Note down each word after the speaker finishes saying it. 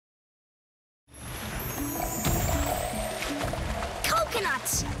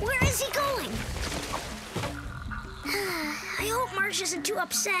nuts! Where is he going? I hope Marsh isn't too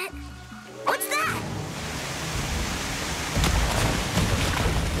upset. What's that?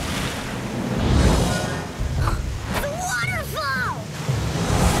 The waterfall!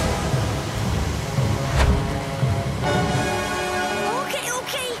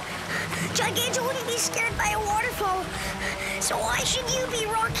 Okay. Giganto wouldn't be scared by a waterfall. So why should you be,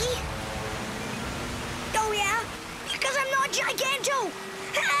 Rocky? Oh, yeah? Because I'm not Giganto!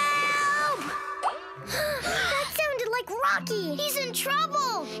 Help! That sounded like Rocky. He's in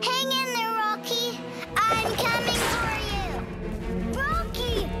trouble. Hang in there, Rocky. I'm coming for you.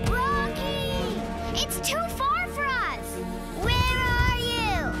 Rocky! It's too far for us. Where are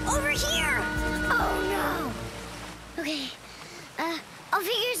you? Over here! Oh, no. Okay, I'll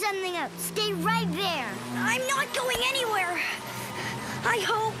figure something out. Stay right there. I'm not going anywhere. I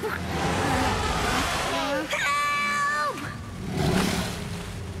hope. Help!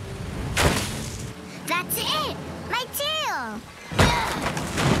 That's it. My tail.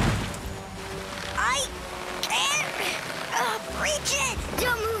 I can't reach it.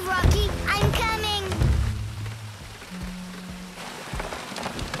 Don't move, Rocky. I'm coming.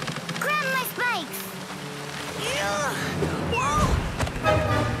 Grab my spikes. Whoa!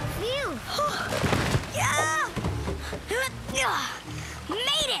 Phew. Yeah!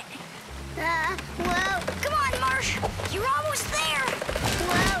 Made it! Whoa. Come on, Marsh. You're almost there.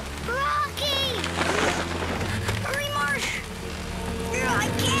 Whoa. Rocky! Hurry, Marsh. I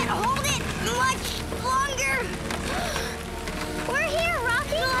can't hold it much longer. We're here,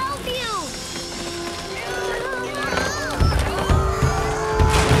 Rocky. We'll help you.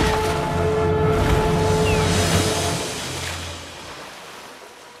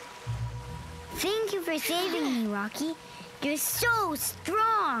 Thank you for saving me, Rocky. You're so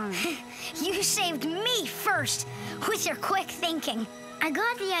strong. You saved me first with your quick thinking. I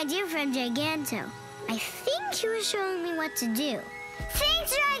got the idea from Giganto. I think he was showing me what to do.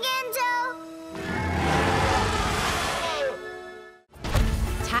 Thanks, Giganto!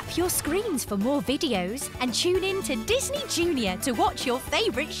 Tap your screens for more videos and tune in to Disney Junior to watch your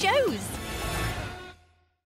favourite shows.